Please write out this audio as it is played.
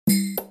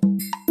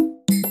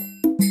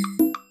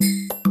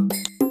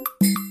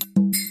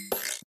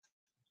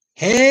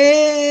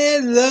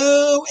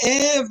Hello,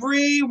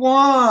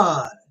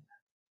 everyone.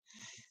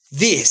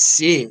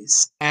 This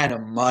is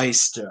Adam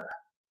Meister,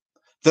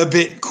 the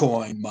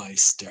Bitcoin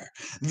Meister,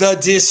 the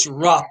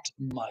Disrupt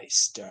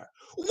Meister.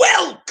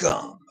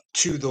 Welcome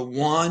to the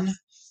One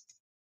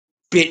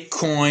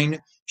Bitcoin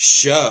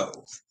Show.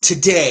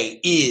 Today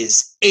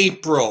is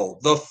April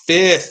the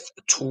 5th,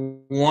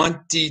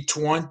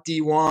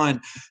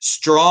 2021.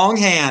 Strong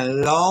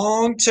hand,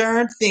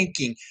 long-term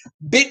thinking.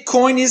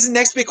 Bitcoin is the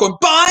next Bitcoin.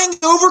 Buying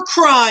over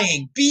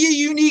crying. Be a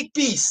unique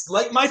beast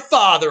like my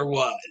father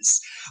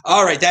was.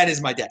 All right, that is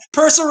my dad.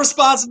 Personal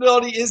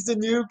responsibility is the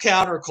new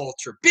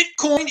counterculture.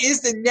 Bitcoin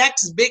is the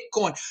next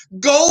Bitcoin.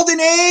 Golden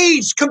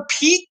age.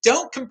 Compete,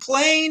 don't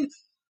complain.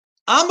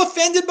 I'm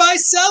offended by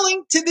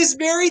selling to this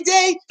very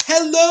day.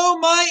 Hello,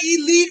 my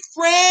elite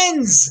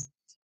friends.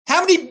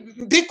 How many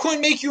Bitcoin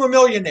make you a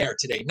millionaire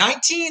today?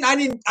 19? I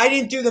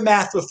didn't do the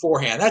math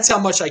beforehand. That's how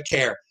much I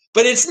care.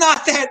 But it's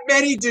not that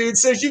many, dude.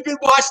 So if you've been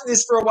watching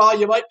this for a while,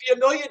 you might be a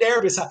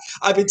millionaire because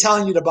I've been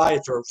telling you to buy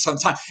it for some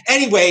time.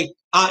 Anyway,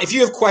 if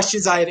you have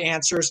questions, I have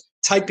answers.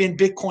 Type in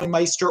Bitcoin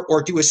Meister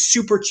or do a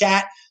super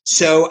chat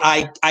so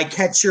I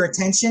catch your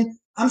attention.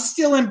 I'm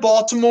still in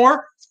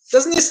Baltimore.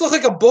 Doesn't this look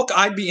like a book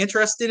I'd be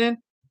interested in?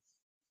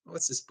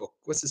 What's this book?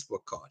 What's this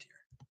book called here?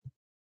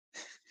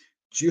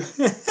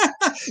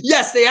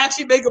 Yes, they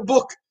actually make a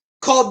book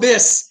called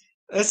this.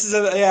 This is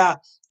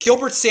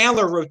Gilbert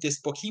Sandler wrote this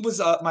book. He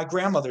was my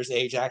grandmother's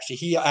age, actually.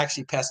 He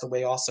actually passed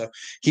away also.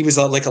 He was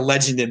like a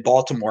legend in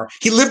Baltimore.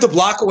 He lived a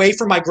block away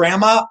from my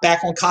grandma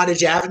back on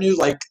Cottage Avenue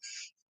like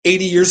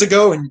 80 years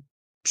ago, and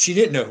she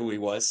didn't know who he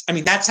was. I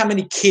mean, that's how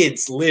many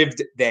kids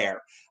lived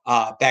there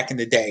back in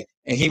the day.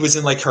 And he was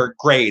in like her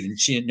grade, and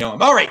she didn't know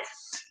him. All right.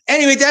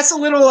 Anyway, that's a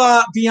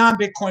little beyond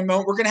Bitcoin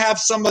moment. We're going to have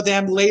some of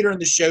them later in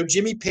the show.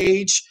 Jimmy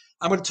Page,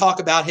 I'm going to talk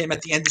about him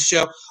at the end of the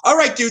show. All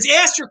right, dudes,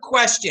 ask your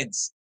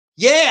questions.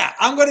 Yeah,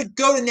 I'm going to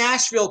go to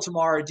Nashville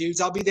tomorrow, dudes.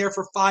 I'll be there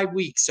for 5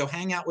 weeks. So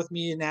hang out with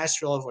me in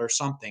Nashville or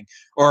something.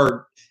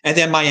 And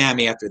then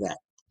Miami after that.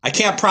 I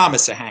can't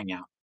promise a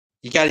hangout.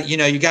 You got to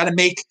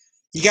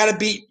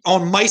be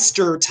on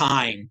Meister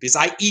time because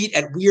I eat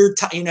at weird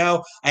time.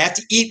 I have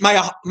to eat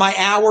my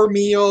hour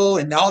meal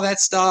and all that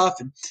stuff.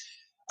 And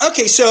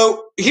okay,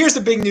 so here's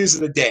the big news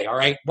of the day, all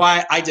right?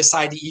 Why I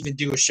decided to even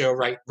do a show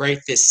right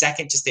this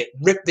second, just to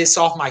rip this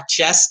off my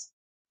chest.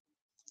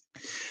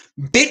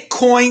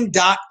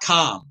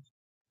 Bitcoin.com,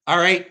 all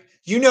right?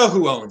 You know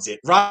who owns it.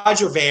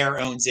 Roger Ver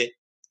owns it.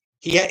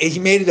 He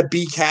made it a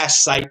Bcash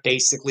site,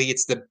 basically.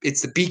 It's the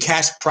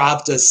Bcash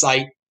Pravda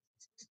site.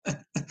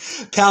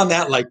 Pound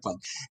that like button.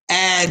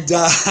 And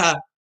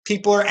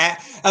people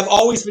have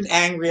always been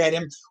angry at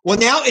him. Well,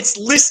 now it's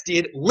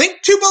listed,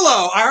 linked to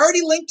below. I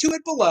already linked to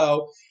it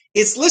below.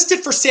 It's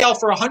listed for sale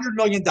for $100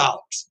 million,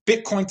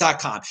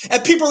 Bitcoin.com.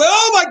 And people are like,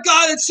 oh my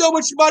God, it's so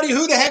much money.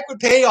 Who the heck would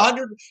pay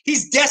 100?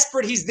 He's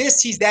desperate. He's this,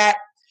 he's that.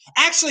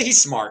 Actually,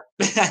 he's smart.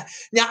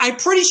 Now, I'm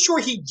pretty sure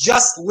he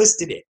just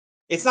listed it.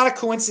 It's not a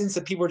coincidence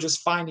that people are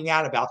just finding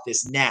out about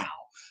this now.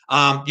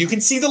 You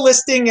can see the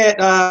listing at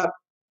at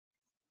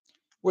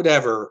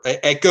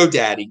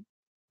GoDaddy.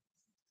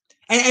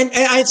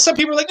 And some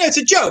people are like, no, it's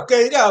a joke.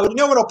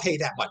 No one will pay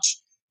that much.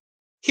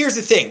 Here's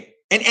the thing.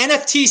 An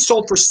NFT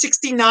sold for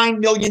 $69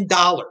 million.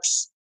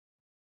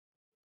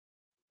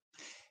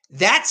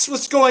 That's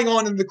what's going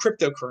on in the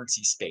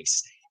cryptocurrency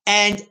space.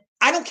 And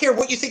I don't care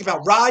what you think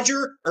about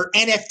Roger or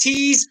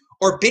NFTs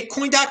or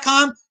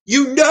Bitcoin.com.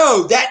 You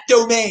know that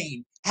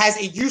domain has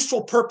a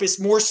useful purpose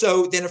more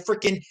so than a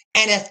freaking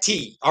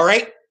NFT. All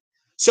right?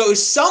 So if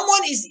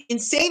someone is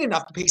insane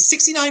enough to pay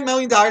 $69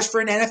 million for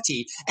an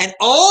NFT and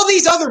all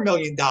these other $1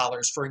 million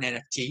for an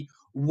NFT,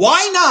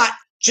 why not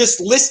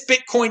just list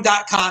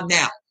Bitcoin.com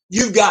now?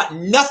 You've got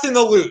nothing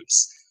to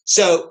lose.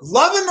 So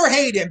love him or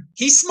hate him,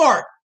 he's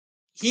smart.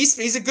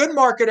 He's a good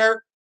marketer.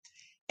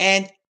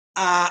 And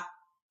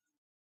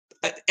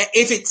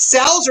if it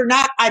sells or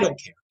not, I don't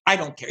care.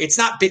 It's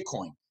not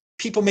Bitcoin.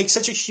 People make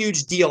such a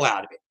huge deal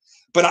out of it.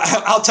 But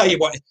I'll tell you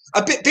what,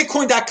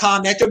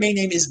 Bitcoin.com, that domain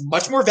name is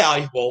much more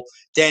valuable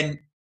than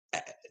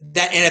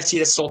that NFT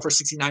that's sold for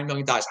 $69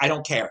 million. I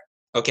don't care.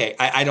 Okay.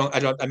 I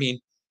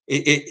mean,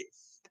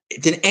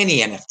 than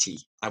any NFT,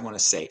 I want to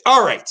say.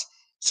 All right.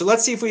 So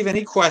let's see if we have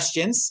any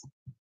questions.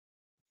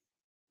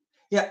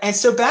 Yeah. And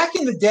so back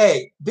in the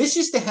day, this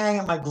used to hang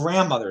at my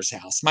grandmother's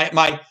house. Not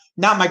my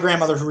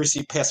grandmother who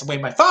recently passed away,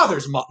 my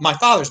father's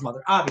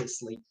mother,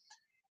 obviously.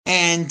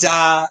 And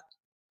I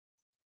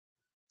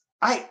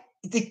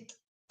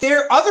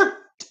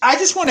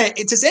just want to,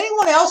 does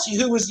anyone else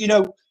who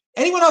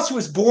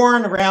was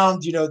born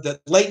around, the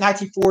late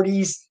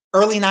 1940s,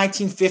 early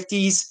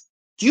 1950s,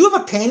 do you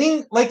have a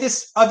painting like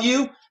this of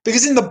you?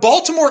 Because in the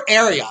Baltimore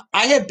area,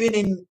 I have been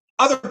in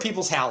other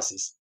people's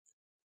houses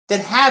that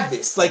have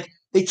this. Like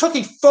they took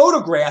a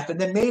photograph and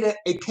then made a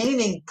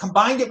painting,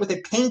 combined it with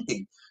a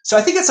painting. So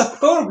I think it's a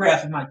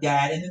photograph of my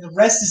dad, and then the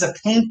rest is a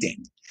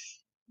painting.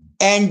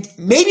 And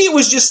maybe it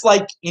was just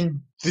like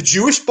in the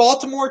Jewish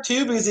Baltimore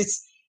too,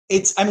 because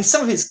I mean,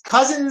 some of his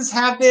cousins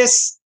have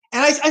this,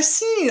 and I've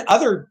seen it in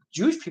other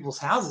Jewish people's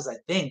houses, I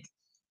think.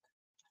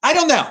 I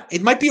don't know.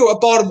 It might be a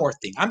Baltimore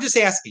thing. I'm just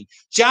asking.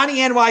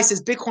 Johnny NY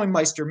says, Bitcoin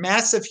Meister,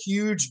 massive,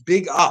 huge,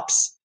 big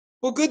ups.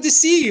 Well, good to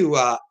see you,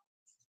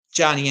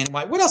 Johnny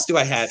NY. What else do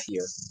I have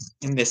here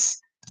in this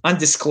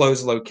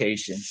undisclosed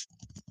location?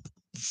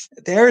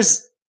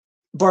 There's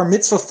bar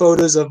mitzvah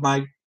photos of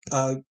my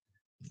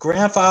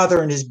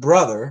grandfather and his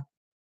brother.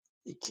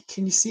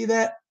 Can you see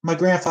that? My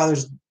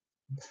grandfather's.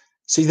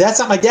 See, that's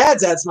not my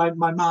dad's dad. That's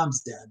my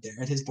mom's dad there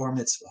at his bar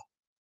mitzvah.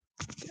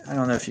 I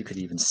don't know if you could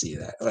even see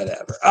that.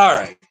 Whatever. All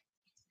right.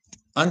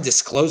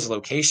 Undisclosed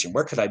location.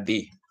 Where could I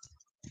be?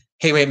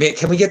 Hey, wait.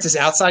 Can we get this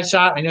outside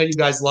shot? I know you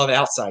guys love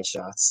outside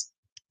shots.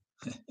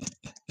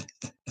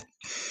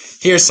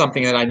 Here's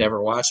something that I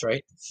never watch,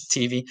 right?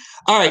 TV.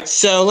 All right.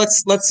 So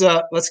let's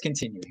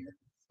continue here.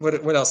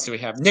 What else do we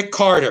have? Nick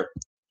Carter.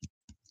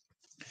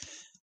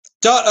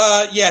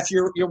 Yeah, if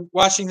you're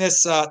watching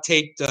this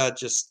tape,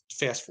 just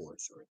fast forward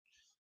through it.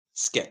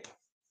 Skip.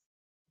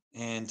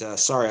 And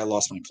sorry, I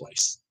lost my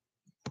place.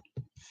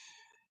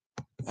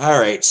 All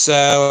right,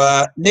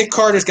 so Nick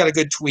Carter's got a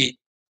good tweet,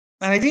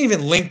 and I didn't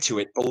even link to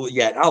it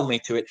yet. I'll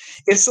link to it.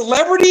 If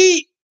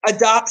celebrity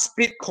adopts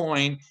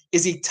Bitcoin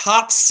is a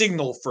top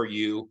signal for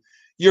you,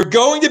 you're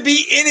going to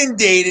be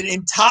inundated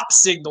in top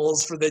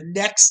signals for the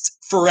next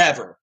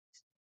forever.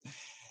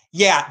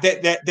 Yeah,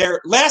 they're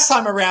last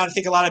time around, I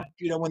think a lot of,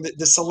 when the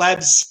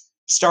celebs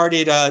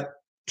started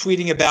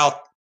tweeting about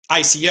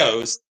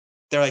ICOs,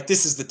 they're like,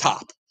 this is the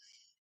top.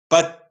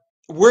 But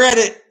we're at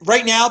it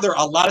right now. There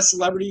are a lot of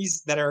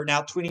celebrities that are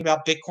now tweeting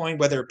about Bitcoin,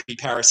 whether it be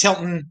Paris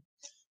Hilton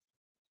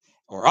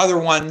or other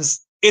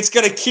ones. It's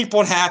going to keep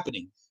on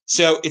happening.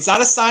 So it's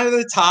not a sign of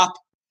the top.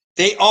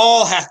 They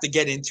all have to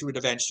get into it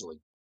eventually.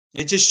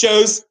 It just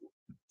shows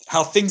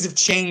how things have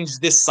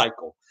changed this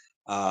cycle.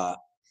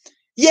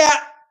 Yeah,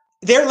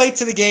 they're late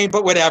to the game,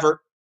 but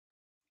whatever.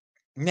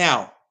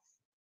 Now,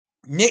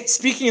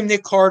 speaking of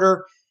Nick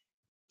Carter,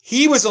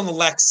 he was on the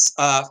Lex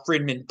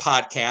Fridman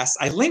podcast.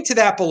 I linked to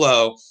that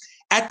below.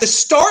 At the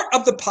start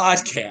of the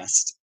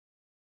podcast,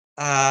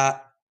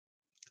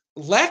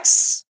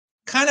 Lex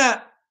kind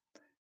of,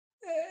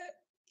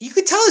 you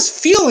could tell his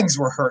feelings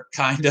were hurt,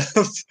 kind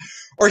of,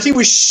 or he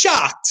was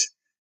shocked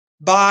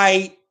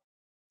by,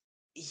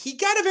 he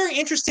got a very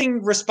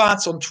interesting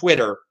response on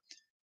Twitter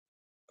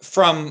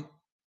from,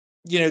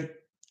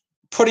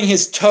 putting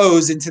his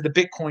toes into the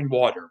Bitcoin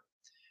water.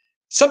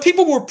 Some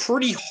people were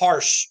pretty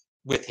harsh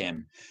with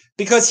him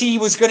because he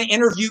was going to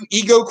interview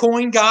Ego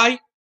Coin guy.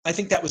 I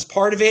think that was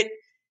part of it.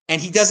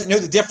 And he doesn't know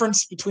the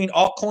difference between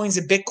altcoins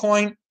and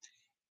Bitcoin.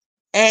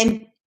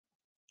 And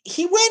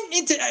he went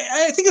into,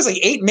 I think it was like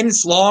 8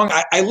 minutes long.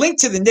 I linked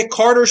to the Nick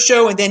Carter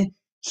show, and then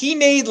he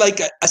made like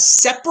a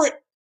separate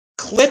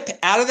clip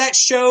out of that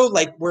show,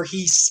 like where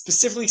he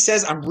specifically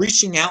says, I'm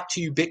reaching out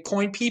to you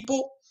Bitcoin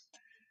people.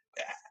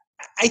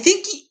 I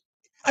think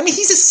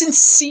he's a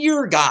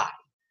sincere guy,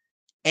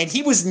 and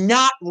he was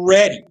not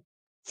ready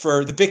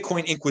for the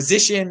Bitcoin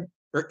Inquisition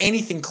or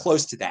anything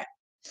close to that.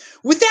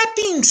 With that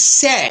being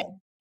said,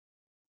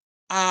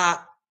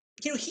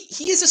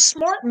 he is a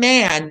smart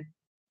man,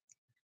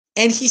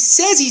 and he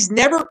says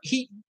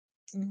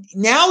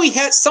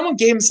someone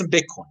gave him some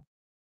Bitcoin,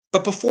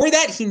 but before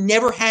that, he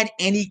never had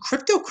any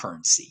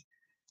cryptocurrency.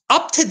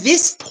 Up to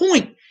this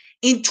point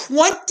in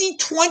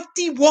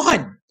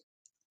 2021,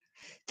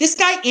 this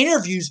guy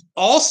interviews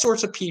all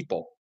sorts of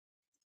people,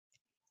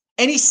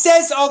 and he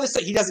says all this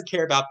stuff. He doesn't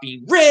care about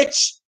being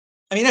rich.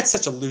 I mean, that's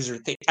such a loser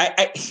thing.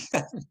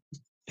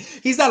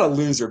 He's not a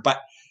loser,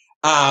 but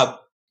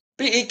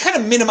it kind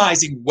of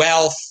minimizing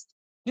wealth.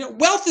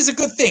 Wealth is a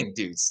good thing,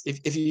 dudes,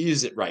 if you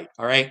use it right.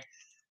 All right,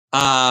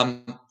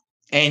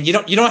 and you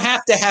don't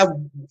have to have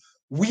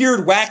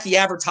weird, wacky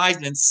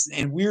advertisements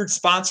and weird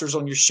sponsors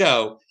on your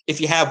show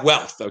if you have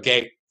wealth.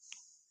 Okay,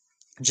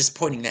 I'm just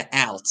pointing that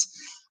out.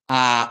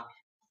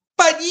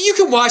 But you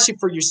can watch it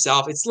for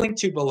yourself. It's linked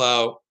to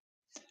below.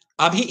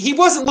 He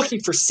wasn't looking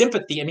for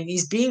sympathy. I mean,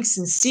 he's being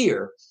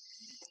sincere.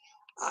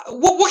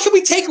 What can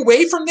we take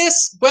away from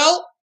this?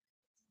 Well,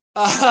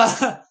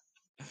 that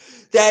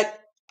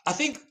I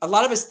think a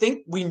lot of us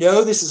think we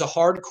know this is a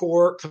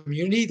hardcore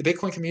community, the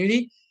Bitcoin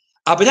community,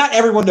 but not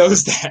everyone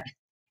knows that.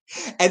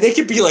 And they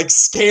can be like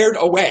scared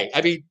away.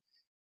 I mean,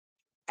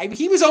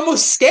 he was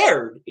almost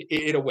scared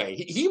in a way.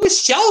 He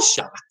was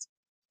shell-shocked.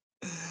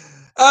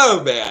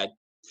 Oh, man.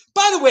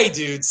 By the way,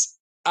 dudes,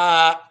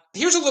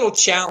 here's a little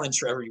challenge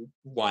for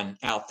everyone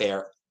out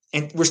there.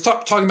 And we're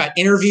talking about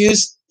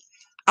interviews.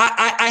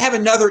 I have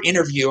another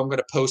interview I'm going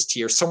to post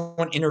here,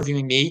 someone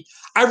interviewing me.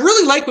 I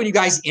really like when you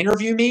guys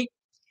interview me,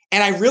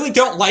 and I really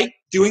don't like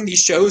doing these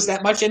shows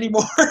that much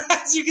anymore,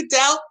 as you can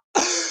tell.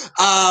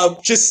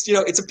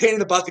 It's a pain in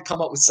the butt to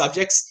come up with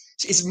subjects.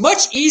 It's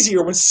much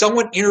easier when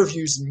someone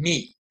interviews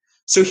me.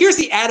 So here's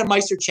the Adam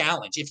Meister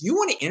challenge. If you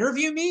want to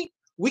interview me,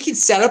 we can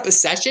set up a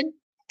session,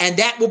 and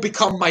that will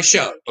become my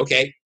show,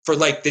 okay, for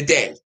like the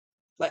day.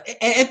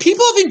 And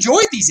people have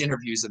enjoyed these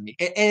interviews of me,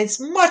 and it's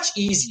much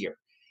easier.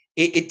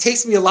 It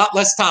takes me a lot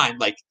less time.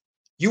 Like,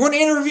 you want to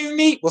interview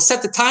me? We'll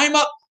set the time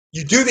up.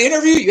 You do the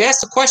interview. You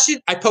ask the question.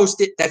 I post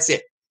it. That's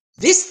it.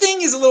 This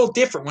thing is a little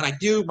different when I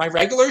do my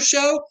regular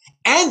show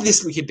and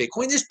This Week in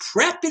Bitcoin. There's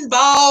prep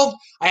involved.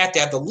 I have to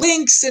have the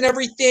links and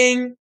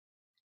everything.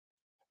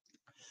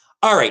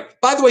 All right.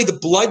 By the way, the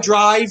blood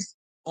drive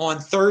on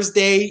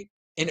Thursday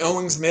in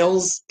Owings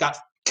Mills got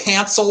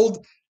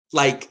canceled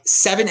like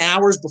 7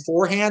 hours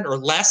beforehand or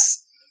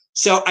less.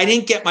 So I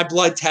didn't get my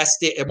blood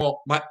tested.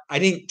 Well, I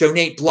didn't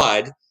donate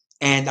blood,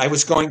 and I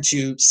was going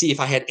to see if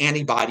I had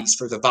antibodies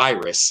for the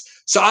virus.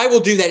 So I will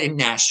do that in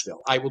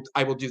Nashville. I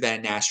will do that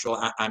in Nashville.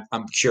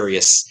 I'm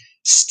curious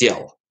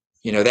still.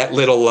 You know, that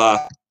little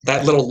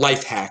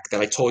life hack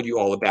that I told you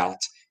all about.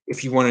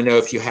 If you want to know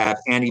if you have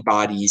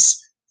antibodies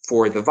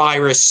for the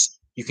virus,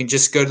 you can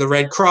just go to the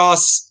Red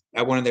Cross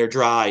at one of their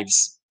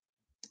drives.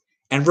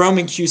 And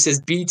Roman Q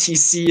says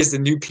BTC is the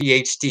new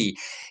PhD.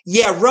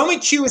 Yeah, Roman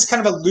Q is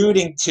kind of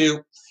alluding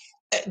to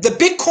the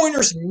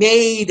Bitcoiners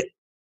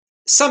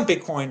some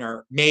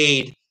Bitcoiner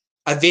made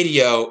a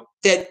video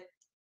that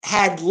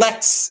had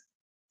Lex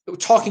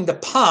talking to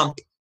Pump,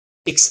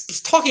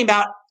 talking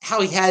about how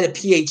he had a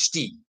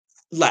PhD,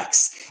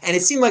 Lex. And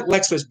it seemed like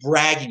Lex was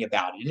bragging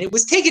about it. And it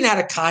was taken out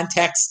of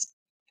context.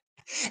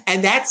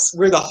 And that's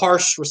where the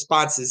harsh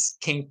responses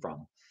came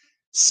from.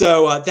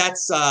 So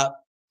that's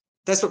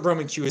what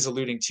Roman Q is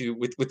alluding to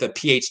with the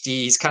PhD.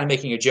 He's kind of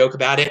making a joke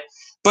about it.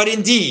 But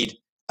indeed,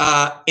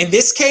 in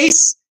this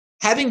case,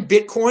 having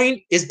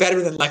Bitcoin is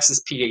better than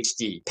Lex's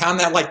PhD. Pound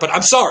that like button.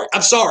 I'm sorry.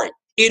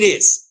 It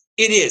is.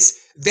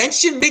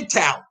 Vention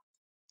Midtown,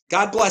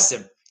 God bless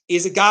him,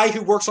 is a guy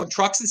who works on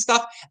trucks and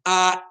stuff.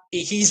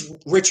 He's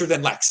richer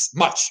than Lex,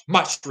 much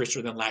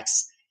richer than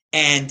Lex.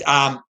 And,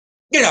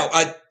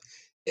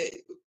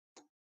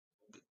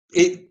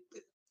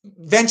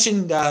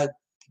 Vention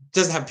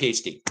doesn't have a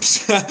PhD.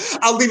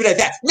 I'll leave it at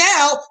that.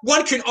 Now,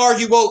 one can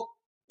argue, well,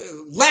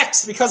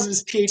 Lex, because of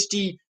his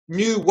PhD,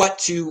 knew what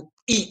to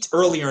eat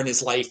earlier in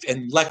his life,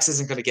 and Lex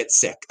isn't going to get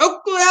sick. Oh,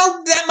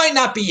 well, that might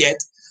not be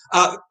it.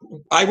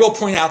 I will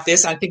point out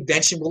this. I think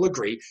Vention will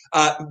agree.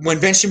 When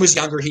Vention was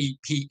younger, he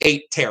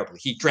ate terribly.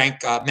 He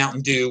drank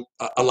Mountain Dew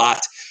a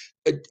lot.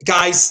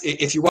 Guys,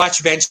 if you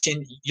watch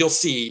Vention, you'll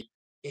see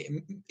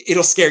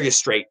it'll scare you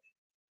straight.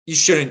 You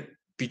shouldn't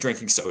be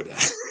drinking soda.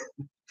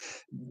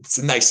 It's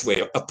a nice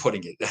way of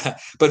putting it.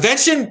 But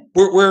Vention,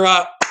 we're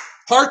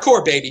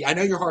hardcore, baby. I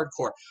know you're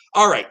hardcore.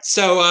 All right.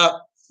 So,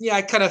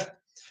 yeah,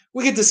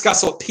 we could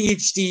discuss all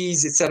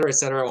PhDs, et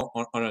cetera,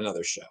 on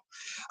another show.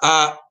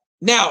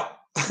 Now,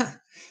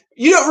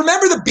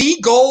 remember the B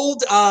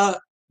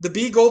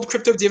Gold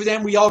crypto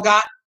dividend we all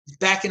got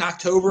back in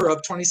October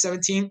of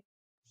 2017?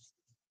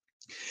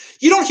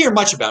 You don't hear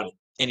much about it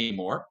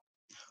anymore.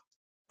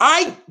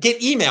 I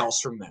get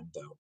emails from them,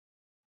 though.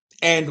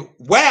 And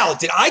wow,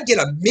 did I get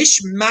a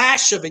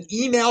mishmash of an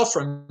email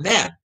from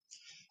them.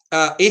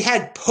 It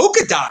had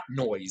Polkadot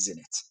noise in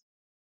it.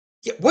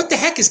 Yeah, what the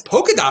heck is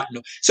Polkadot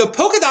noise? So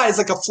Polkadot is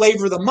like a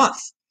flavor of the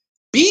month.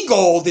 B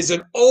Gold is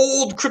an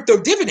old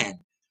crypto dividend.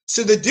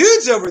 So the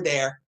dudes over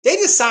there, they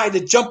decided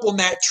to jump on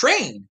that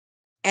train.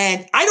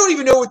 And I don't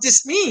even know what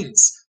this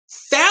means.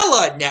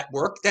 Phala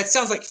Network, that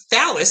sounds like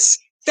phallus.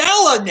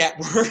 Phala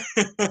Network,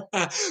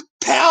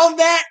 pound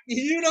that,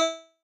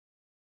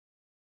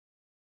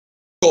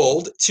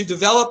 Gold to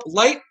develop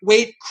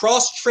lightweight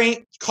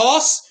cross-train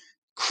costs.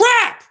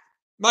 Crap!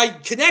 My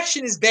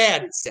connection is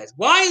bad, it says.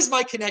 Why is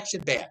my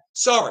connection bad?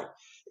 Sorry.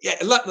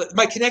 Yeah,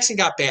 my connection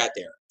got bad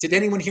there. Did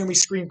anyone hear me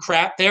scream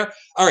crap there?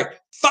 All right.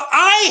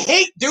 I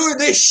hate doing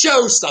this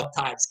show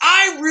sometimes.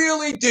 I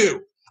really do.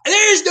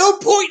 There's no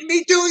point in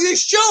me doing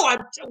this show.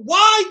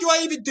 Why do I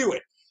even do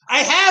it?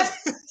 I have...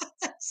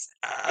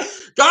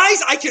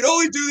 Guys, I can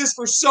only do this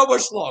for so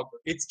much longer.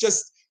 It's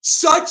just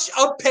such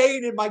a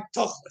pain in my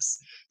tuchus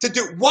to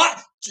do.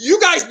 What? You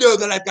guys know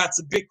that I've got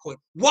some Bitcoin.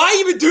 Why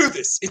even do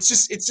this? It's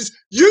just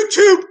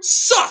YouTube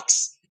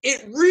sucks.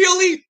 It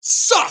really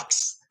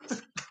sucks.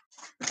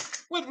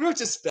 What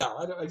just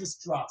fell? I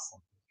just dropped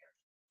something here.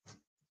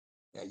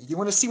 Yeah, you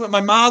want to see what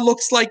my mom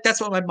looks like? That's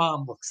what my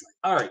mom looks like.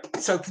 All right,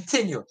 so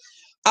continue.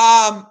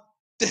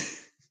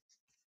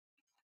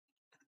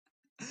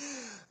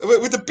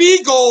 With the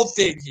B Gold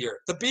thing here,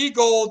 the B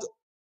Gold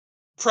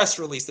press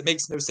release that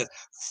makes no sense.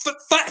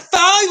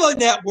 Phala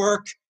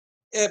Network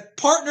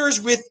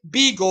partners with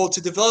B Gold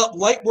to develop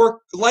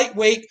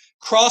lightweight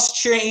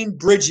cross-chain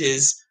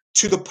bridges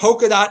to the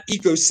Polkadot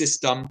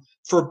ecosystem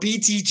for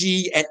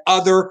BTG and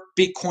other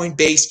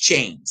Bitcoin-based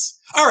chains.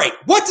 All right,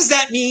 what does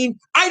that mean?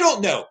 I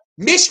don't know.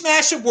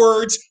 Mishmash of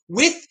words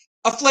with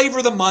a flavor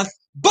of the month,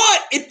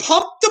 but it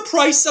pumped the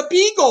price of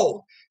B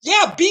Gold.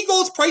 Yeah, B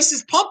Gold's price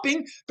is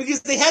pumping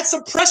because they had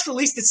some press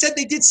release that said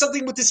they did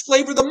something with this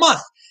flavor of the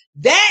month.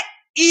 That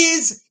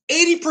is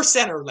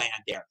 80%er land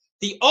there.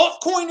 The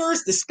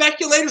altcoiners, the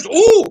speculators,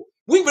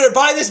 we better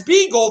buy this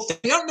B Gold thing.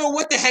 I don't know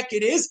what the heck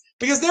it is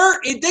because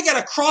they got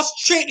a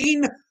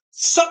cross-chain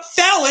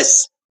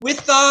phallus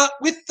with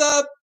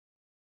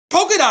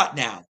Polkadot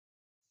now.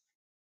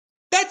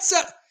 That's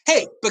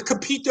hey, but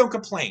compete, don't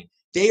complain.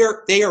 They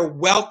are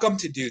welcome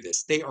to do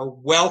this. They are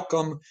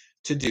welcome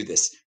to do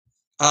this.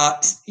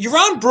 You're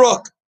on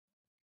Brook,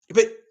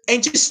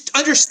 and just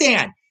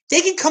understand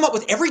They can come up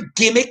with every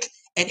gimmick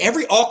and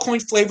every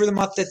altcoin flavor of the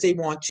month that they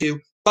want to.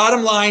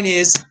 Bottom line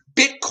is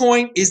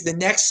Bitcoin is the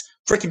next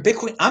freaking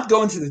Bitcoin. I'm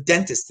going to the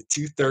dentist at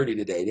 2:30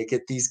 today to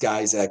get these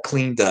guys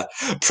cleaned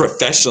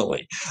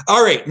professionally.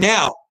 All right,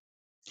 now,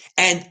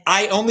 and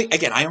I only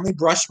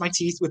brush my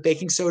teeth with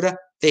baking soda.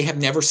 They have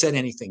never said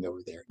anything over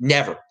there.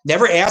 Never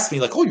asked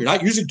me like, oh, you're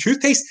not using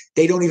toothpaste?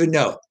 They don't even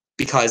know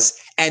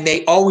and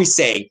they always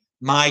say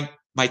my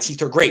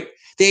teeth are great.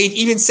 They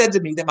even said to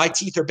me that my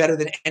teeth are better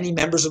than any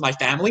members of my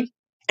family,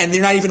 and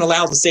they're not even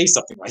allowed to say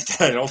something like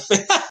that, I don't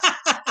think.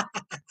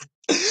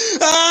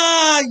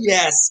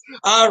 Yes.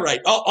 All right.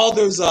 All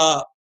those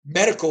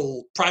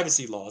medical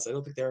privacy laws. I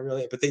don't think they're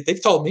really, but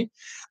they've told me.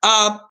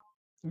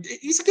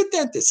 He's a good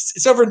dentist.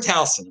 It's over in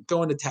Towson. I'm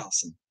going to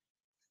Towson.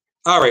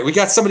 All right. We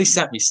got somebody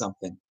sent me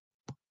something.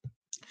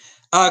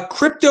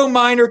 Crypto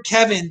miner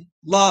Kevin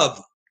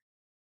Love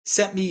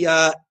sent me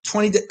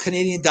 20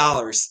 Canadian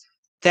dollars.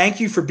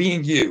 Thank you for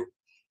being you.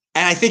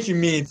 And I think you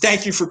mean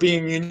thank you for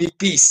being a unique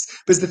beast.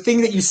 Because the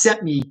thing that you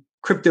sent me,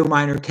 crypto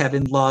miner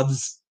Kevin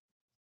loves.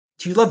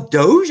 Do you love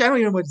Doge? I don't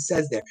even know what it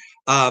says there.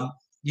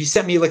 You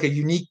sent me like a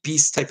unique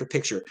beast type of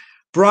picture.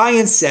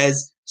 Brian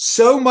says,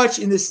 so much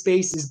in this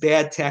space is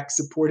bad tech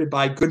supported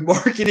by good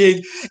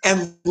marketing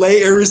and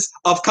layers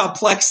of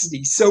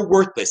complexity. So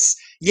worthless.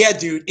 Yeah,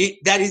 dude,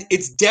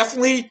 it's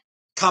definitely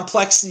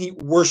complexity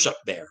worship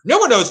there. No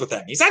one knows what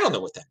that means. I don't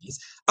know what that means.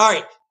 All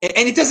right.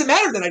 And it doesn't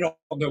matter that I don't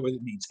know what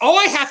it means. All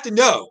I have to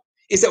know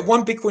is that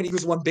one Bitcoin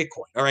equals one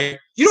Bitcoin. All right.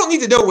 You don't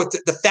need to know what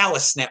the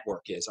phallus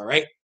network is. All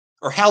right.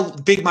 Or how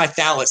big my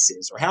phallus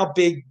is, or how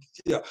big.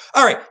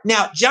 All right.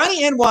 Now,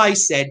 Johnny NY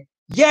said,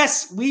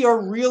 yes, we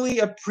really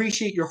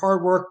appreciate your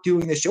hard work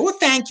doing this show. Well,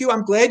 thank you.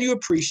 I'm glad you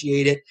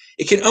appreciate it.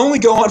 It can only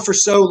go on for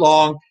so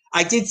long.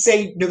 I did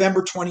say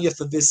November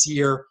 20th of this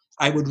year,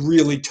 I would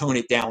really tone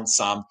it down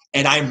some,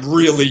 and I'm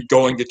really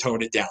going to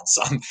tone it down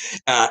some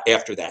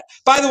after that.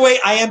 By the way,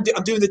 I'm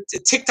doing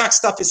the TikTok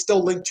stuff is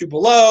still linked to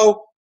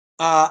below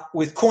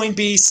with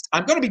CoinBeast.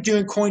 I'm going to be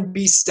doing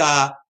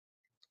CoinBeast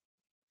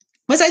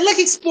because I like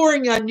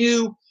exploring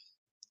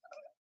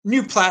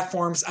new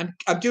platforms.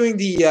 I'm doing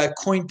the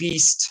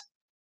CoinBeast.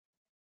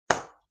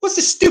 What's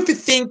the stupid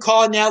thing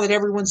called now that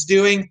everyone's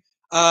doing?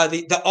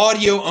 The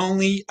audio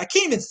only. I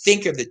can't even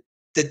think of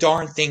the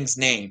darn thing's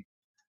name.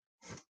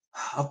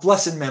 A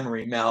blessed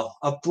memory, Mel.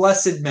 A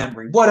blessed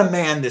memory. What a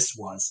man this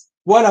was.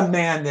 What a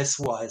man this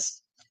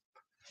was.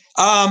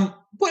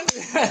 What's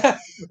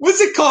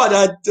it called?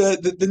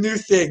 The new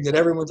thing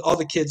that all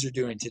the kids are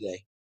doing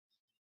today.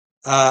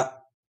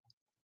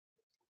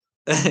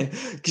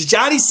 Because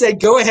Johnny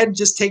said, go ahead and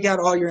just take out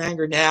all your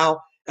anger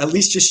now. At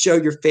least just show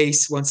your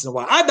face once in a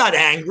while. I'm not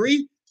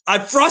angry.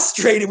 I'm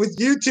frustrated with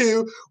you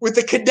two, with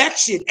the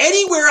connection.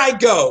 Anywhere I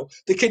go,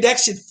 the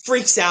connection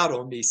freaks out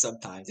on me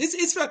sometimes.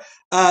 It's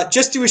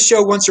just do a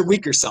show once a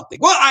week or something.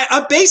 Well,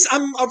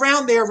 I'm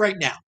around there right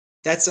now.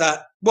 That's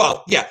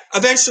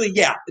eventually,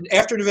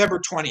 after November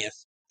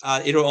 20th,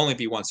 it'll only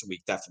be once a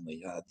week,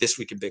 definitely. This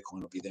Week in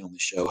Bitcoin will be the only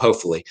show,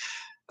 hopefully.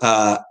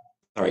 All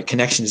right,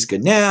 connection is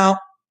good now.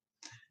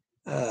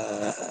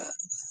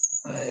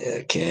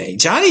 Okay,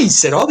 Johnny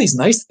said all these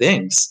nice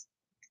things.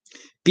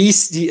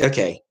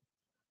 Okay.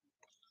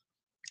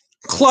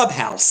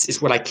 Clubhouse is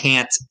what I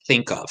can't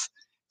think of.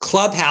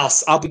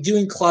 Clubhouse. I'll be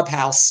doing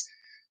Clubhouse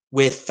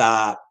with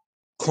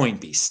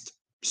CoinBeast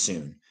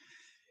soon.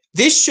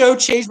 This show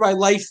changed my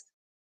life.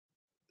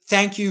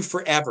 Thank you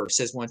forever,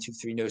 says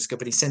 123 No Scope,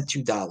 but he sent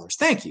 $2.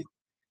 Thank you.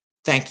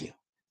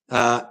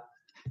 No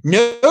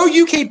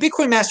UK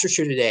Bitcoin Master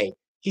show today.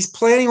 He's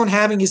planning on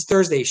having his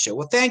Thursday show.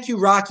 Well, thank you,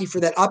 Rocky, for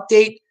that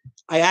update.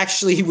 I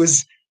actually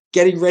was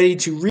getting ready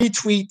to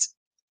retweet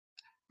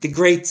the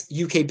great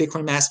UK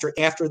Bitcoin Master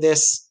after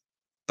this,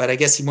 but I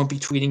guess he won't be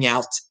tweeting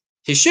out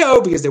his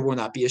show because there will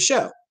not be a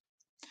show.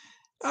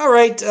 All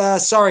right.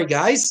 Sorry,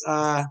 guys.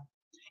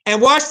 And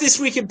watch This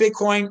Week in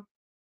Bitcoin.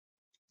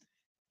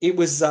 It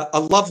was a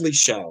lovely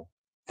show.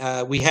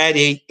 We had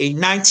a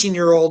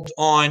 19-year-old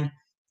on,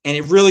 and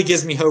it really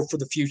gives me hope for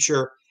the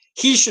future.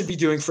 He should be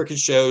doing freaking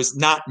shows,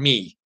 not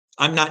me.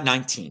 I'm not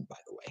 19, by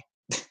the way.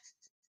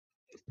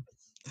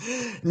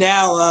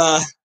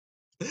 Now,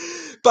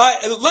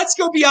 but let's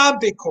go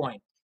beyond Bitcoin.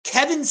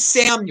 Kevin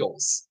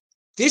Samuels.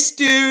 This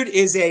dude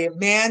is a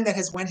man that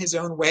has went his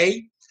own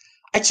way.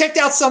 I checked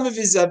out some of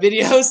his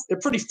videos. They're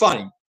pretty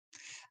funny.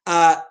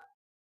 I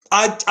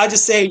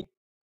just say,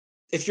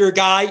 if you're a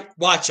guy,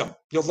 watch them.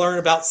 You'll learn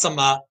about some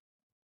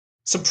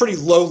pretty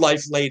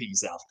low-life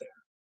ladies out there.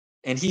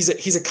 And he's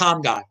a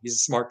calm guy. He's a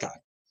smart guy.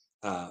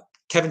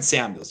 Kevin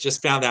Samuels,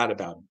 just found out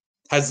about him.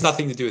 Has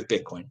nothing to do with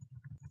Bitcoin.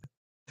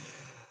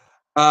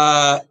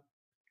 All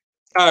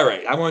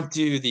right, I won't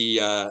do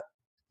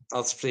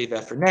I'll save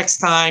that for next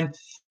time.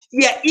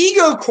 Yeah,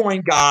 Ego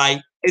Coin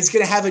guy is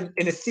going to have an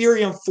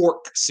Ethereum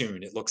fork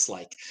soon, it looks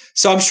like.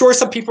 So I'm sure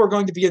some people are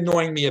going to be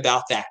annoying me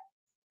about that.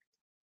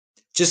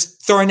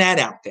 Just throwing that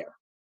out there.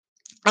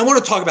 I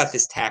want to talk about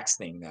this tax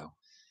thing, though.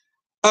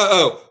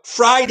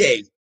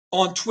 Friday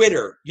on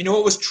Twitter, you know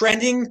what was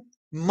trending?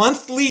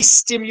 Monthly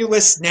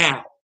stimulus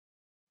now.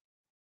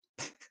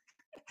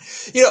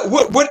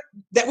 what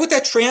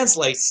that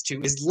translates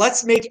to is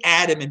let's make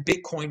Adam and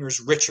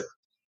Bitcoiners richer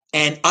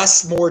and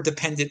us more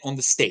dependent on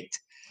the state.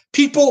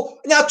 People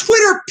now,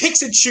 Twitter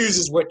picks and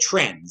chooses what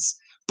trends,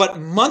 but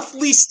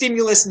monthly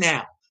stimulus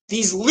now.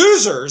 These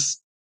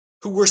losers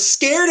who were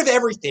scared of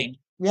everything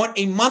want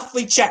a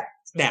monthly check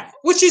now,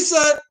 which is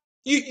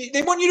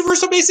they want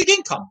universal basic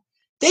income.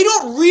 They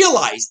don't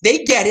realize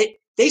they get it.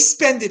 They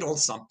spend it on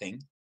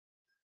something.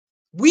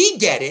 We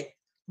get it.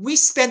 We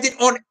spend it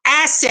on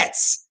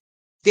assets.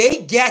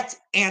 They get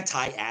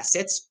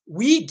anti-assets.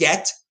 We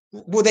get,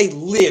 well, they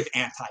live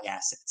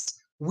anti-assets.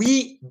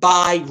 We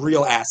buy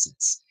real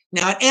assets.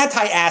 Now, an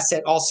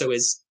anti-asset also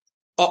is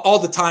all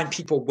the time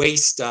people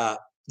waste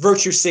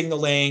virtue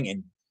signaling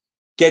and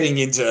getting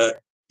into,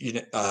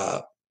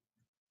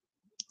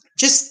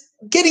 just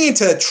getting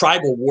into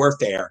tribal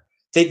warfare.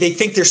 They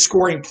think they're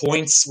scoring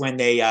points when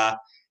they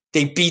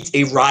beat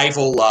a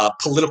rival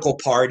political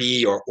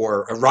party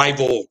or a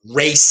rival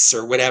race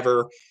or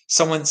whatever.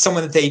 Someone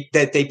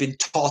that they've been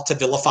taught to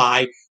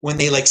vilify when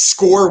they like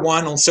score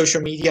one on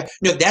social media.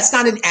 No, that's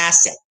not an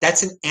asset.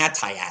 That's an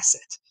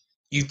anti-asset.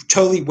 You've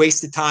totally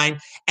wasted time.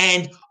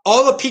 And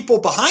all the people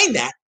behind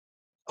that,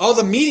 all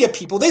the media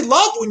people, they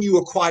love when you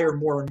acquire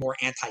more and more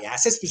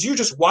anti-assets because you're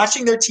just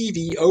watching their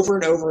TV over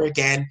and over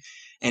again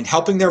and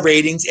helping their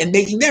ratings and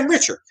making them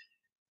richer.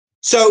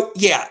 So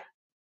yeah,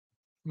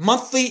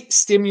 monthly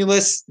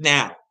stimulus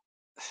now.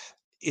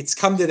 It's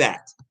come to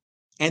that.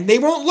 And they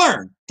won't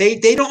learn. They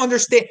don't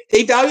understand.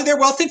 They value their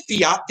wealth in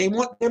fiat. They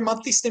want their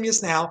monthly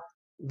stimulus now.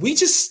 We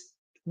just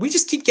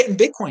keep getting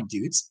Bitcoin,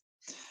 dudes.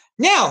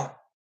 Now,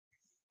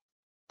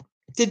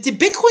 did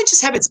Bitcoin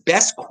just have its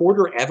best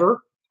quarter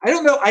ever? I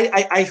don't know.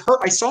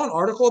 I saw an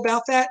article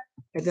about that,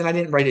 and then I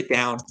didn't write it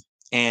down.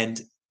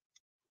 And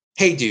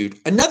hey, dude,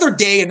 another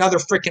day, another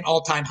freaking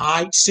all-time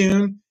high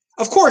soon.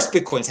 Of course,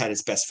 Bitcoin's had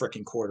its best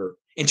freaking quarter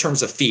in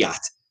terms of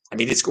fiat. I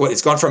mean, it's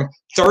gone from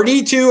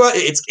 30 to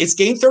it's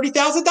gained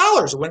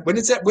 $30,000.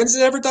 When's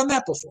it ever done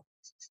that before?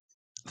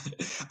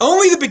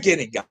 Only the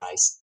beginning,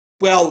 guys.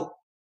 Well,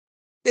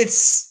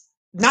 it's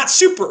not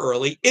super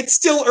early. It's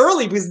still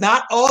early because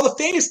not all the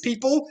famous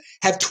people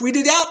have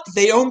tweeted out that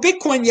they own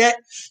Bitcoin yet.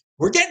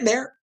 We're getting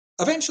there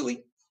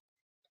eventually.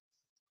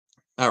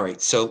 All right,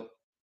 so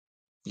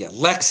yeah,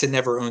 Lex had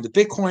never owned a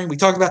Bitcoin. We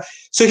talked about.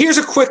 So here's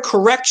a quick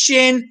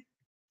correction.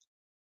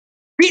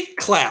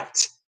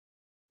 BitClout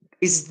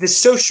is the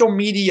social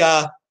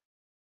media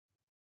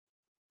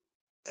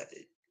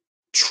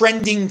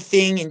trending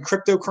thing in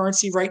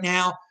cryptocurrency right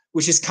now,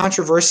 which is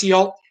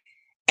controversial.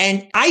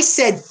 And I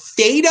said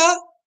Theta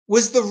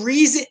was the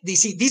reason.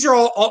 These are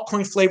all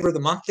altcoin flavor of the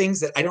month things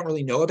that I don't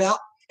really know about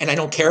and I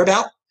don't care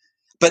about.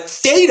 But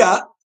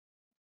Theta,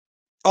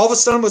 all of a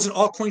sudden, was an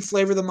altcoin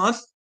flavor of the month.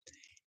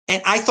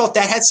 And I thought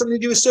that had something to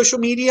do with social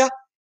media.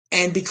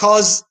 And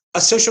because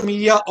a social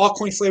media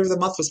altcoin flavor of the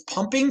month was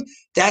pumping,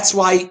 that's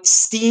why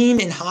Steam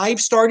and Hive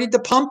started to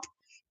pump.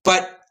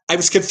 But I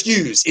was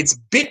confused. It's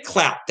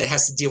BitClout that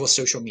has to deal with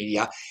social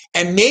media.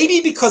 And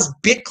maybe because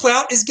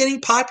BitClout is getting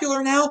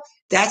popular now,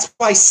 that's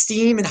why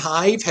Steam and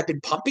Hive have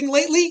been pumping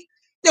lately.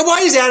 Now,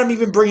 why is Adam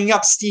even bringing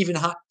up Steam and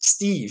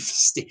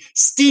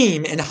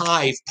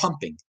Hive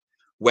pumping?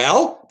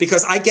 Well,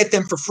 because I get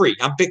them for free.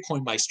 I'm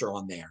Bitcoin Meister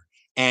on there.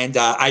 And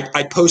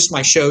I post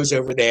my shows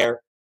over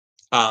there.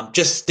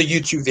 Just the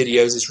YouTube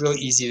videos is really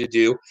easy to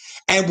do.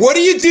 And what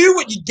do you do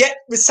when you get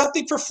with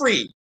something for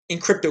free in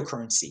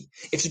cryptocurrency?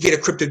 If you get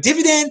a crypto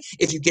dividend,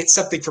 if you get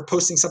something for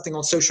posting something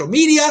on social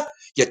media,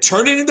 you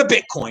turn it into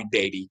Bitcoin,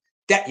 baby.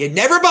 That you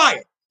never buy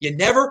it. You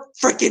never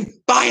freaking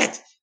buy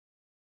it.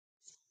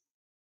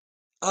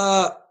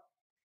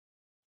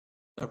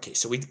 Okay,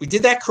 so we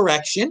did that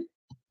correction.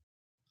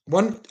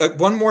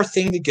 One more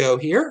thing to go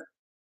here.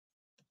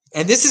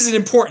 And this is an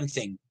important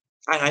thing.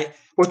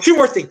 Two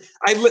more things.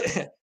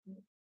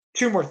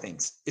 Two more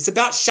things. It's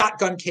about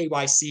shotgun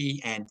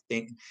KYC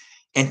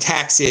and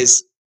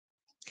taxes.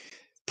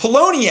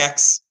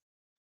 Poloniex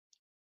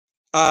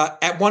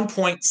at one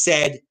point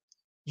said,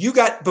 you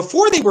got,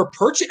 before they were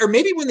purchased, or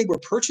maybe when they were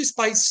purchased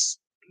by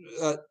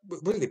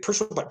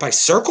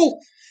Circle,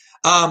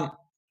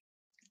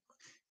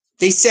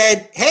 they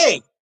said,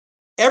 hey,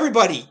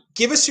 everybody,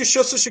 give us your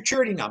social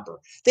security number.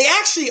 They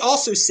actually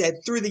also said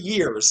through the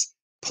years,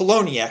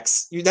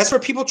 Poloniex, that's where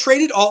people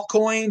traded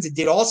altcoins and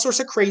did all sorts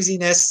of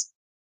craziness.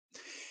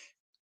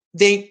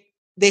 They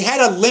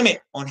had a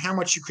limit on how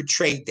much you could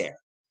trade there.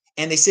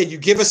 And they said, you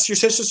give us your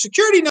social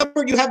security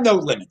number, you have no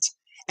limit.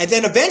 And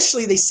then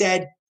eventually they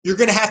said, you're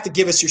going to have to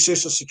give us your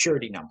social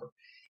security number.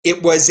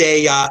 It was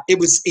a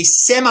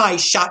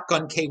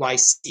semi-shotgun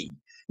KYC.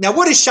 Now,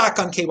 what is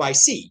shotgun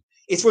KYC?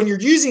 It's when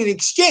you're using an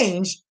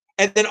exchange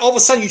and then all of a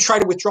sudden you try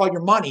to withdraw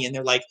your money and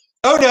they're like,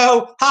 oh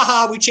no,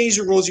 haha, we changed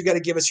the rules. You got to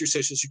give us your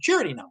social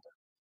security number.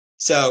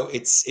 So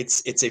it's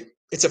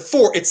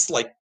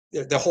like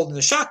they're holding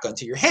the shotgun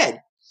to your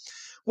head.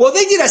 Well,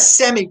 they did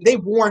they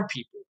warned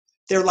people.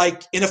 They're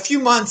like, in a few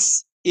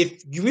months,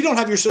 if we don't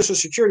have your social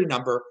security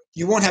number,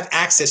 you won't have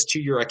access to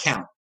your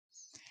account.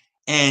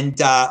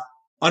 And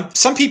on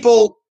some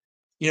people,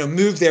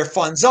 moved their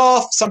funds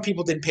off. Some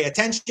people didn't pay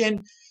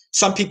attention.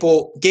 Some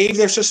people gave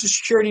their Social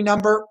Security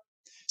number.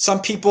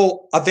 Some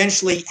people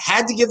eventually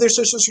had to give their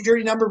Social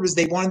Security number because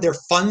they wanted their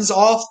funds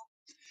off.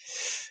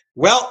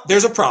 Well,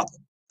 there's a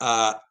problem.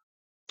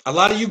 A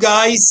lot of you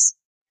guys,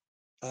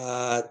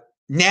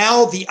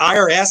 now the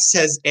IRS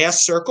has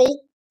asked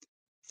Circle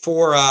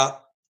for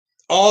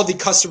all the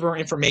customer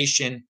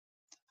information,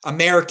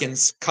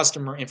 Americans'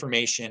 customer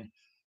information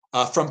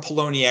from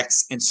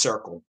Poloniex and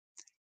Circle.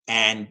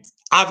 And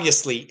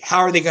obviously, how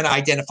are they going to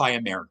identify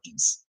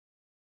Americans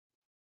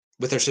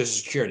with their Social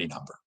Security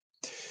number?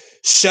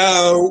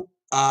 So,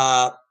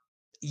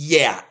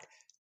 yeah,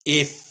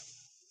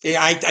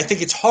 I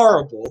think it's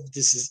horrible.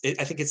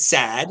 I think it's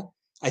sad.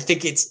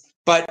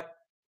 But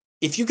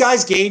if you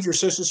guys gave your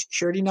Social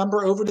Security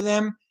number over to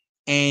them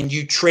and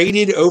you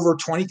traded over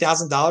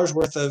 $20,000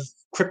 worth of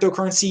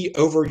cryptocurrency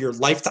over your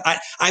lifetime,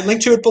 I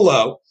linked to it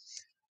below.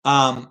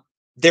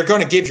 They're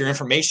going to give your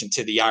information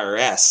to the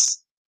IRS.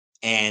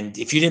 And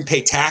if you didn't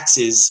pay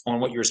taxes on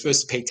what you were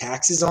supposed to pay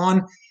taxes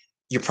on,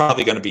 you're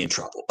probably going to be in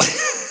trouble.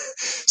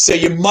 So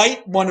you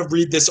might want to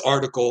read this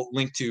article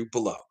linked to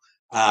below,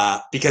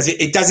 because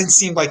it doesn't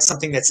seem like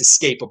something that's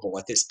escapable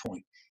at this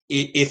point.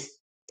 If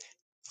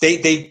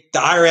the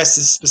IRS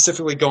is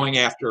specifically going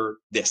after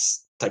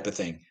this type of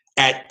thing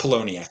at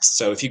Poloniex.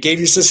 So if you gave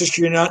your Social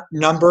Security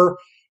number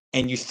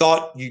and you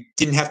thought you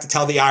didn't have to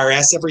tell the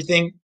IRS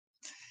everything,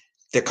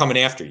 they're coming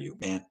after you,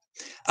 man.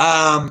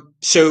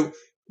 So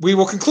we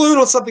will conclude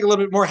on something a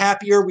little bit more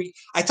happier.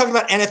 I talked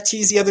about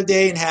NFTs the other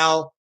day and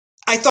how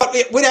I thought,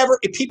 whatever,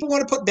 if people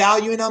want to put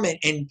value in them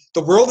and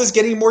the world is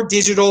getting more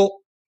digital,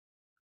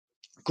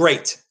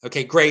 great.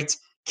 Okay, great.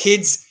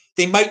 Kids,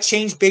 they might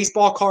change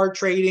baseball card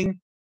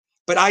trading,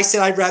 but I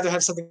said I'd rather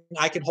have something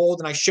I can hold.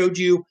 And I showed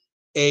you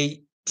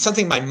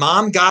something my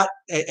mom got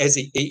as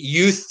a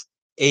youth.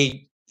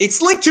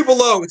 It's linked to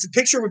below. It's a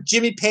picture with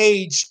Jimmy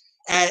Page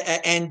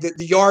and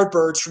the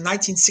Yardbirds from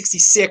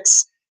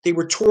 1966. They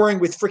were touring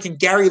with freaking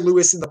Gary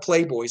Lewis and the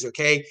Playboys,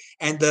 okay?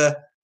 And the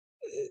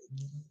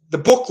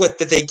booklet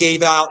that they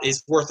gave out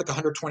is worth like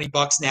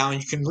 $120 now,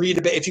 and you can read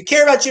a bit. If you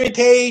care about Jimmy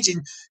Page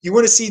and you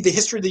want to see the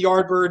history of the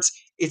Yardbirds,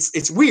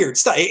 it's weird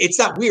stuff. It's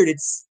not weird.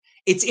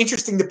 It's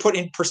interesting to put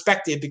in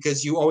perspective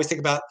because you always think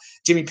about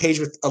Jimmy Page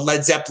with a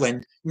Led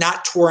Zeppelin,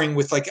 not touring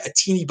with like a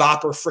teeny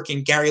bopper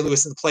freaking Gary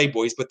Lewis and the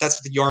Playboys, but that's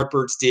what the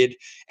Yardbirds did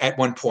at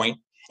one point.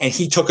 And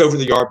he took over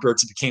the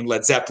Yardbirds and became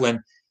Led Zeppelin.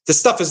 The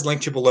stuff is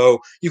linked to below.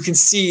 You can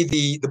see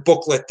the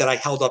booklet that I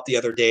held up the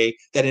other day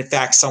that in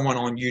fact someone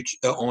on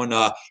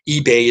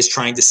eBay is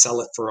trying to sell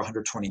it for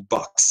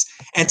 $120.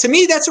 And to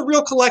me, that's a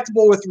real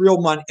collectible with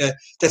real money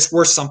that's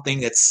worth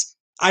something.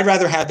 I'd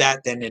rather have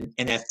that than an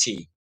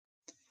NFT.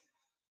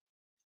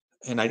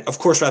 And I'd, of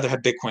course, rather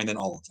have Bitcoin than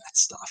all of that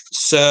stuff.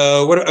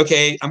 So,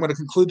 okay, I'm going to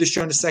conclude the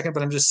show in a second,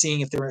 but I'm just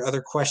seeing if there are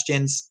other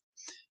questions.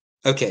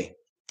 Okay.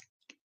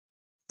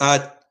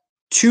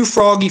 Too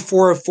Froggy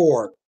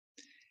 404.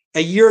 A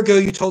year ago,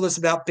 you told us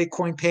about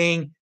Bitcoin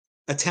paying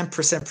a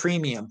 10%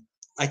 premium.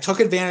 I took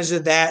advantage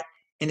of that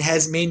and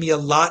has made me a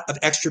lot of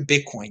extra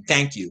Bitcoin.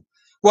 Thank you.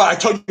 Well, I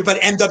told you about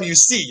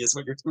MWC is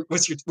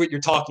what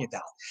you're talking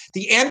about.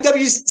 The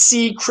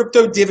MWC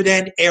crypto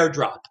dividend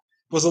airdrop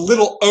was a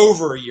little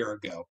over a year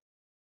ago.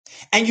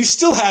 And you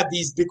still have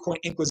these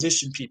Bitcoin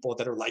Inquisition people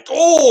that are like,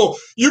 oh,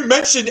 you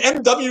mentioned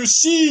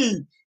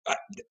MWC. I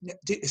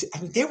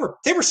mean, they were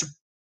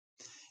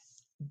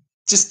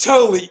just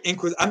totally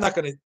I'm not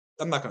going to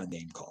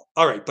name call.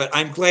 All right, but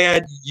I'm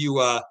glad you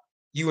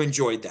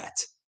enjoyed that.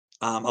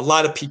 A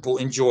lot of people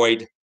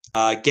enjoyed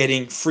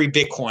getting free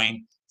Bitcoin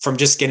from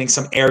just getting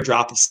some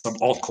airdrop of some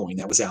altcoin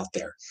that was out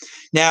there.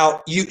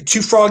 Now,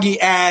 Two Froggy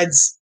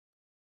adds,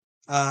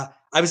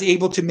 I was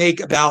able to make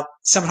about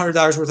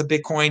 $700 worth of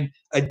Bitcoin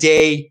a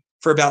day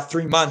for about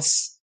 3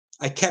 months.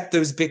 I kept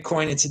those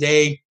Bitcoin, and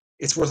today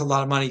it's worth a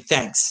lot of money.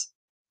 Thanks.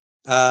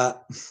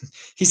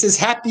 He says,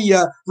 happy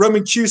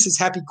Roman Q says,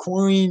 happy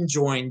coin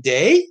join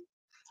day.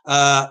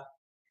 All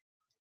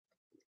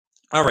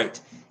right.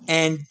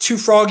 And Two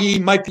Froggy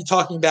might be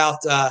talking about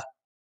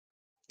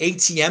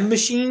ATM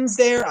machines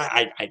there.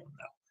 I don't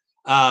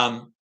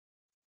know.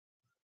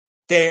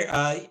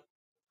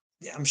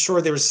 I'm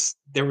sure there was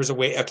a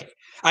way. Okay.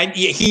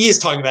 He is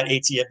talking about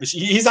ATM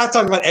machines. He's not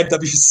talking about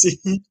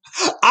MWC.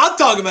 I'm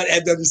talking about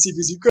MWC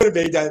because you could have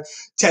made that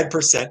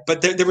 10%.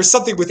 But there was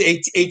something with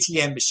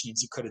ATM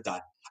machines you could have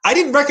done. I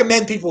didn't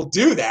recommend people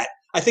do that.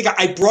 I think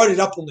I brought it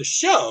up on the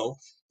show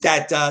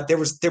that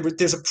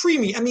there's a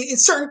premium. I mean, in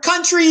certain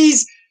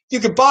countries, you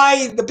could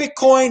buy the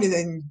Bitcoin and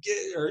then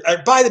or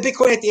buy the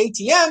Bitcoin at the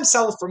ATM,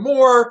 sell it for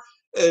more.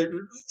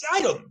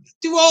 I don't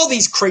do all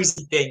these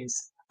crazy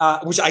things,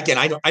 which again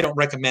I don't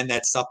recommend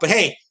that stuff. But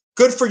hey,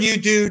 good for you,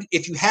 dude.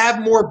 If you have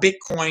more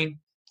Bitcoin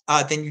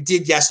than you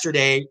did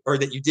yesterday or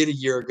that you did a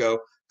year ago,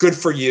 good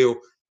for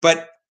you.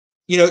 But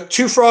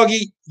Two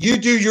Froggy, you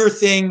do your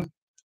thing.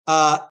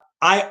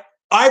 I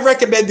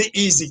recommend the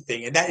easy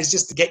thing, and that is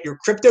just to get your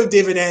crypto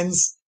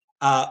dividends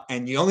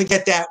And you only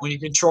get that when you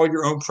control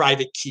your own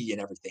private key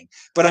and everything.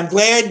 But I'm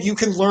glad you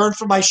can learn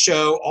from my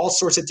show all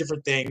sorts of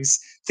different things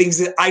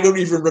that I don't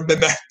even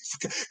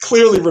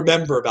clearly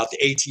remember about the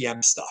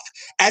ATM stuff.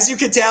 As you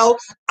can tell,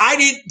 I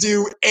didn't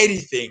do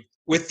anything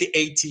with the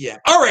ATM.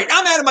 All right,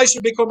 I'm Adam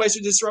Meister, Bitcoin Meister,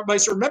 Disrupt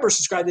Meister. Remember,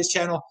 subscribe to this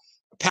channel,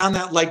 pound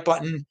that like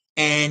button,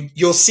 and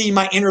you'll see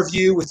my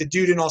interview with the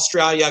dude in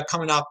Australia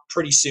coming up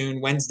pretty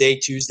soon, Wednesday,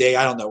 Tuesday.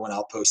 I don't know when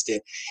I'll post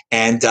it.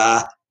 And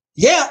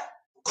yeah,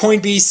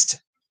 CoinBeast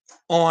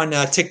on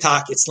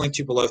TikTok. It's linked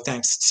to below.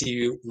 Thanks. See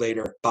you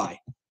later. Bye.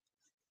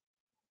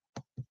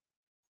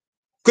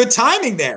 Good timing there.